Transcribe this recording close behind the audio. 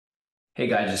Hey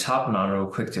guys, just hopping on real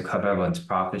quick to cover everyone's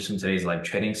profits from today's live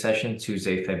trading session,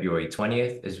 Tuesday, February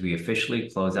 20th, as we officially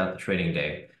close out the trading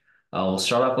day. We'll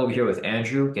start off over here with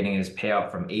Andrew getting his payout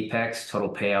from Apex,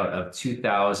 total payout of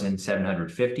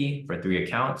 2,750 for 3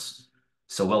 accounts.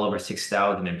 So well over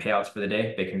 6,000 in payouts for the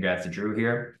day. Big congrats to Drew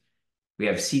here. We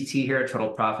have CT here,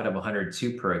 total profit of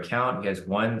 102 per account. He has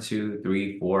 1, 2,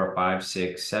 3, 4, 5,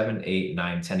 6, 7, 8,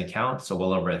 9, 10 accounts. So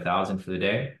well over 1,000 for the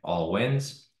day, all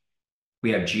wins. We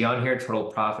have Gian here,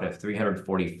 total profit of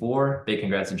 344. Big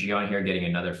congrats to Gian here, getting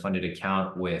another funded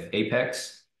account with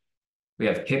Apex. We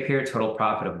have Kip here, total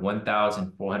profit of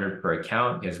 1,400 per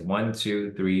account. He has 1,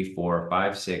 2, 3, 4,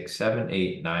 5, 6, 7,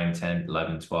 8, 9, 10,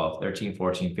 11, 12, 13,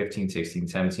 14, 15, 16,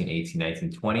 17, 18,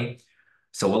 19, 20.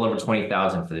 So well over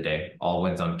 20,000 for the day. All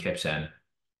wins on Kip's end.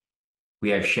 We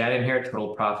have Shannon here,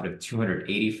 total profit of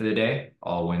 280 for the day.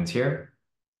 All wins here.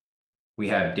 We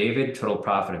have David, total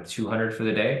profit of 200 for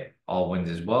the day. All wins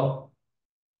as well.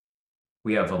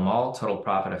 We have Amal, total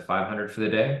profit of 500 for the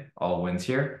day. All wins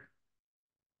here.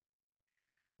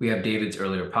 We have David's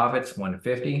earlier profits,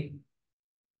 150.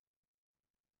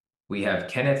 We have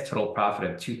Kenneth, total profit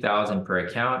of 2,000 per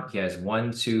account. He has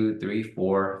 1, 2, 3,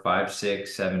 4, 5,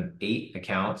 6, 7, 8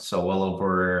 accounts. So well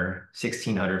over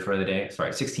 1,600 for the day.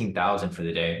 Sorry, 16,000 for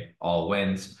the day. All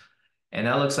wins. And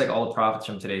that looks like all the profits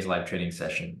from today's live trading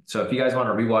session. So if you guys want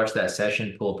to rewatch that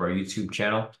session, pull up our YouTube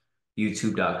channel,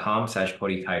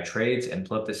 youtube.com/Kodi Kai Trades, and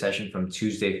pull up the session from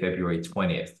Tuesday, February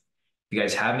 20th. If you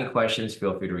guys have any questions,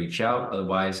 feel free to reach out.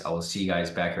 Otherwise, I will see you guys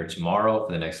back here tomorrow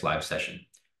for the next live session.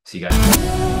 See you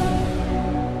guys.